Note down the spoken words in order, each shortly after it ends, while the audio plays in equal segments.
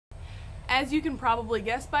As you can probably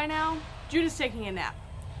guess by now, Judah's taking a nap,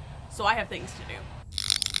 so I have things to do.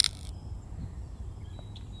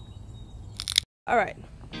 Alright,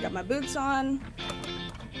 got my boots on,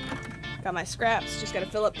 got my scraps, just gotta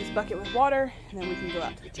fill up this bucket with water, and then we can go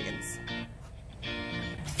out to the chickens.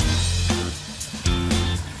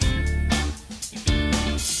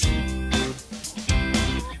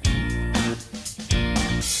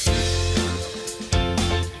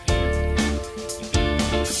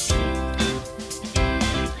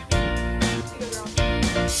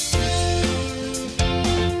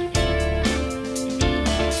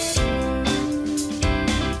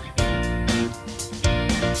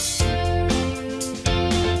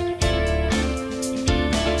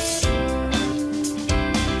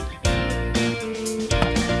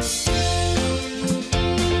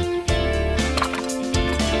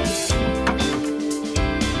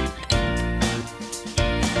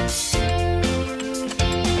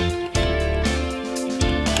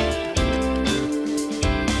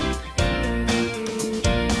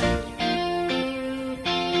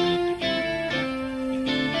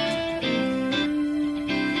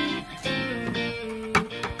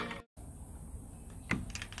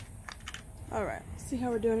 Alright, let's see how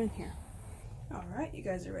we're doing in here. Alright, you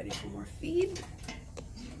guys are ready for more feed.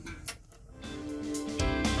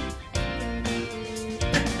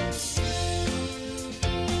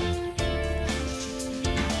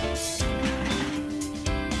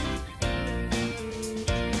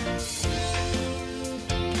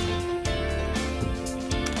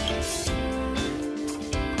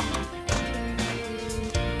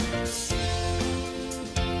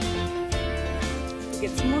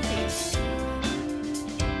 Get some more feed.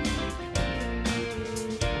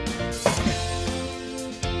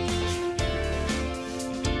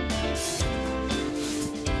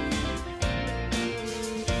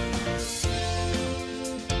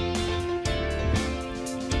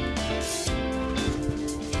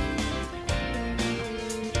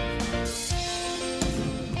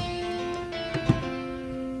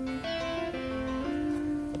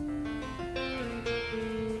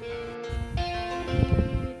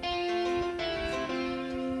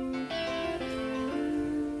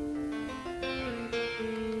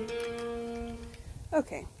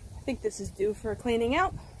 Okay, I think this is due for cleaning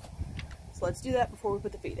out, so let's do that before we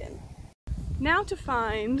put the feed in. Now to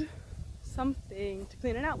find something to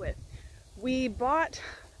clean it out with. We bought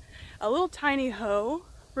a little tiny hoe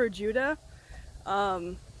for Judah,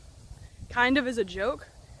 kind of as a joke,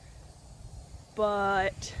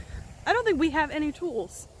 but I don't think we have any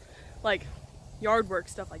tools, like yard work,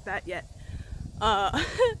 stuff like that yet.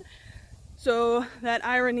 So that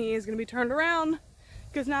irony is going to be turned around,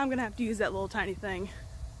 because now I'm going to have to use that little tiny thing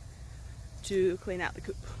to clean out the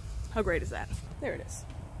coop. How great is that? There it is.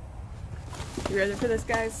 You ready for this,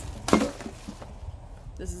 guys?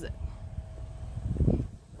 This is it.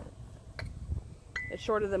 It's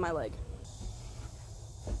shorter than my leg.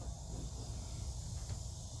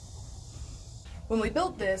 When we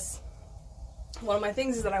built this, one of my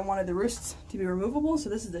things is that I wanted the roosts to be removable, so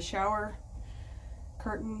this is the shower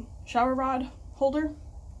rod holder.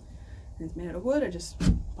 It's made out of wood. I just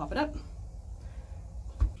pop it up.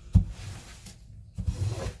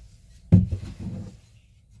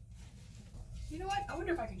 You know what? I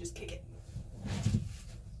wonder if I could just kick it.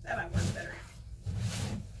 That might work better.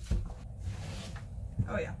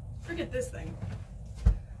 Oh yeah, forget this thing.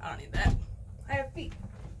 I don't need that. I have feet.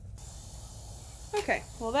 Okay,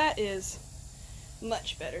 well that is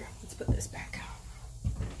much better. Let's put this back.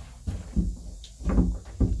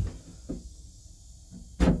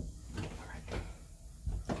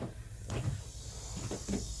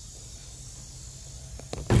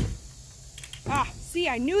 See,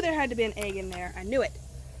 I knew there had to be an egg in there. I knew it.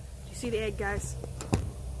 Do you see the egg, guys? You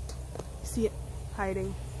see it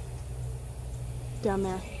hiding down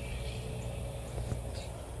there?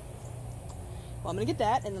 Well, I'm gonna get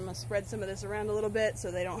that, and then I'm gonna spread some of this around a little bit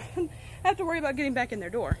so they don't have to worry about getting back in their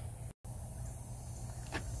door.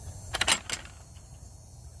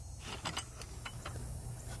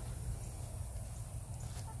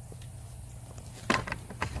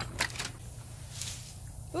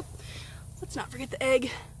 Oop. Let's not forget the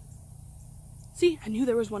egg. See, I knew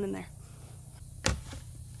there was one in there.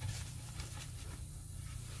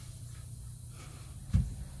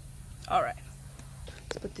 All right,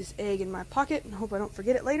 let's put this egg in my pocket and hope I don't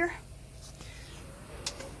forget it later.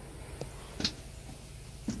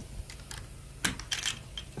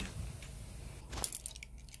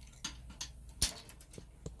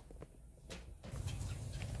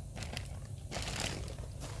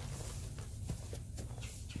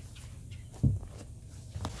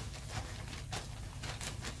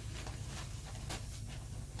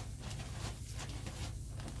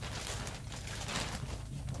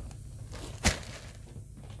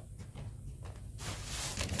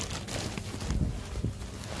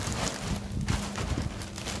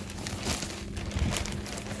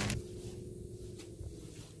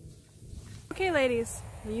 Okay, ladies,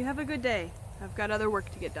 you have a good day. I've got other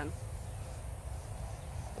work to get done.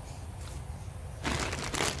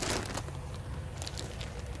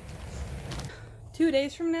 Two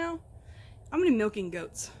days from now, I'm gonna be milking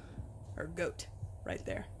goats. Or goat, right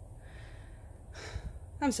there.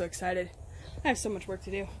 I'm so excited. I have so much work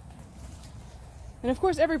to do. And of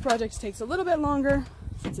course, every project takes a little bit longer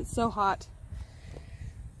since it's so hot.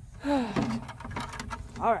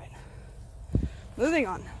 Alright, moving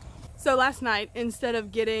on. So last night, instead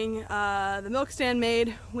of getting the milk stand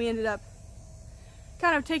made, we ended up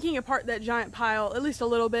kind of taking apart that giant pile, at least a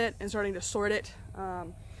little bit, and starting to sort it.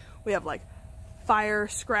 We have like fire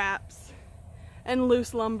scraps and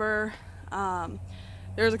loose lumber.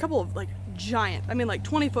 There's a couple of like giant, I mean like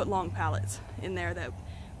 20-foot long pallets in there that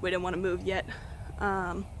we didn't want to move yet.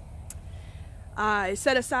 I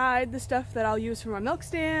set aside the stuff that I'll use for my milk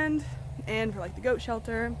stand and for like the goat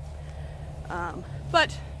shelter,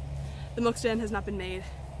 but the milk stand has not been made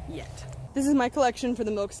yet. This is my collection for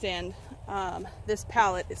the milk stand. This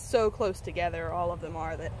pallet is so close together, all of them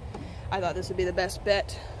are, that I thought this would be the best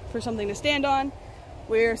bet for something to stand on.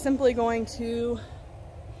 We're simply going to,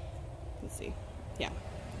 let's see, yeah,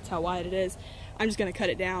 that's how wide it is. I'm just going to cut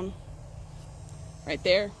it down right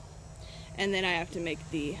there, and then I have to make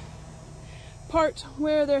the part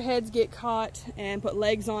where their heads get caught and put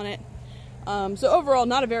legs on it. So overall,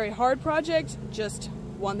 not a very hard project, just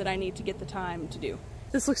one that I need to get the time to do.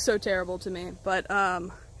 This looks so terrible to me, but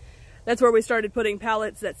that's where we started putting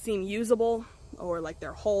pallets that seem usable, or like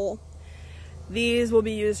they're whole. These will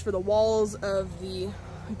be used for the walls of the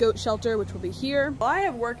goat shelter, which will be here. Well, I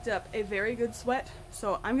have worked up a very good sweat,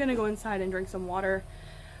 so I'm gonna go inside and drink some water,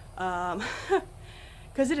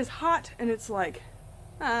 because it is hot and it's like,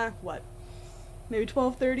 what, maybe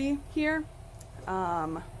 12:30 here,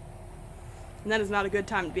 and that is not a good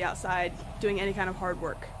time to be outside doing any kind of hard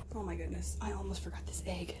work. Oh my goodness, I almost forgot this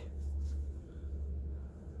egg.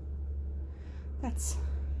 That's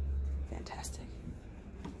fantastic.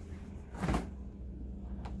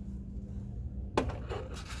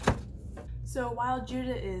 So while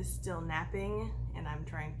Judah is still napping and I'm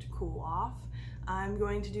trying to cool off, I'm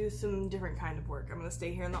going to do some different kind of work. I'm going to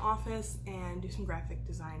stay here in the office and do some graphic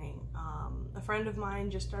designing. A friend of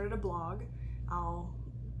mine just started a blog. I'll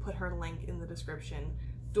put her link in the description.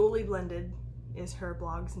 Dually Blended is her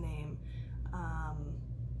blog's name,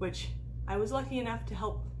 which I was lucky enough to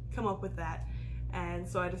help come up with that, and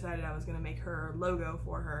so I decided I was going to make her logo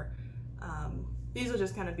for her. These will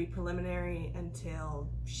just kind of be preliminary until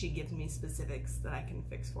she gives me specifics that I can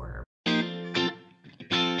fix for her.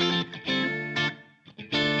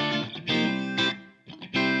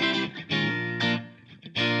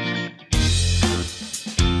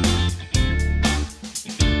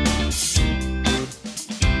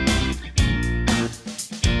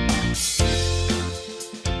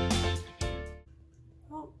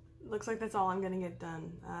 Well, looks like that's all I'm gonna get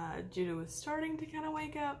done. Judah was starting to kind of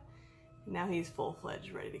wake up. Now he's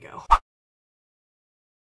full-fledged, ready to go.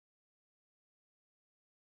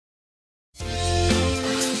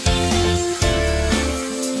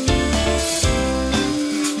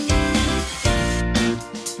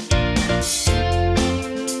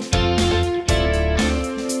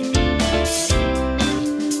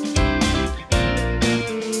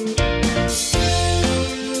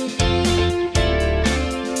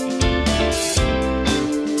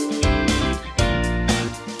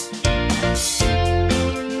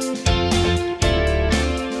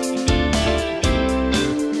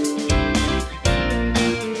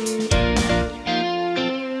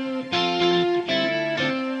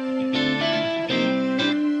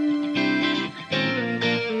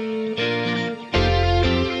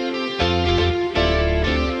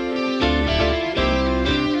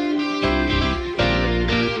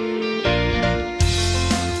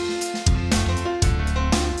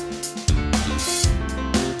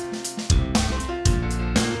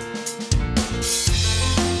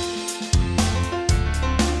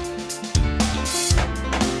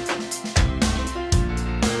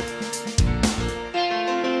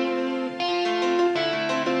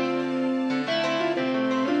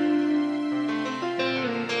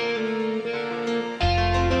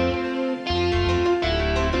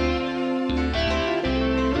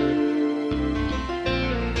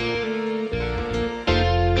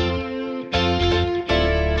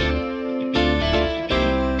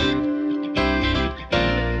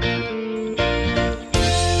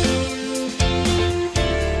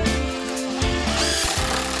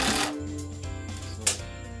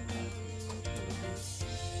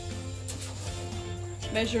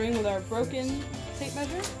 Measuring with our broken tape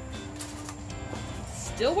measure.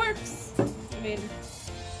 Still works. I mean,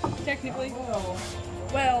 technically.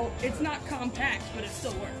 Well, it's not compact, but it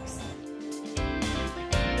still works.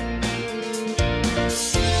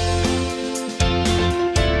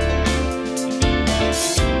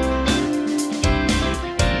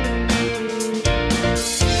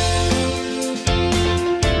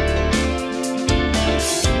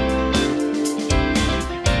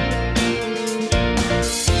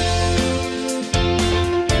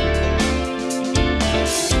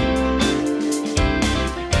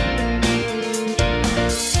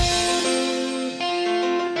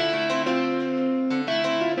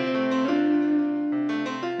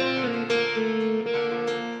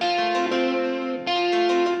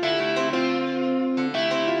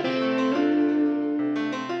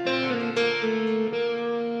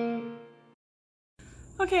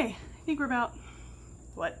 Okay, I think we're about,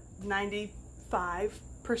 what,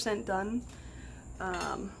 95% done.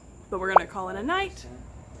 But we're gonna call it a night.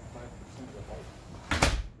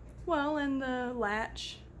 Well, and the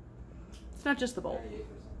latch. It's not just the bolt.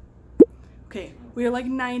 Okay, we are like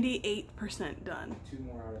 98% done. 2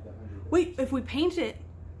 more out of the 100. Wait, if we paint it,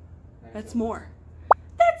 that's more.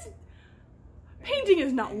 Painting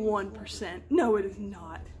is not 1%. No, it is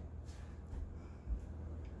not.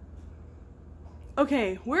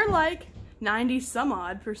 Okay, we're like 90 some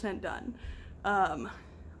odd % done.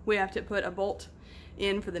 We have to put a bolt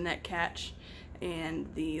in for the neck catch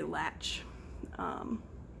and the latch. But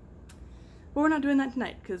we're not doing that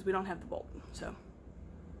tonight because we don't have the bolt. So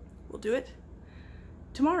we'll do it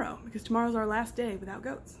tomorrow because tomorrow's our last day without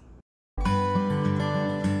goats.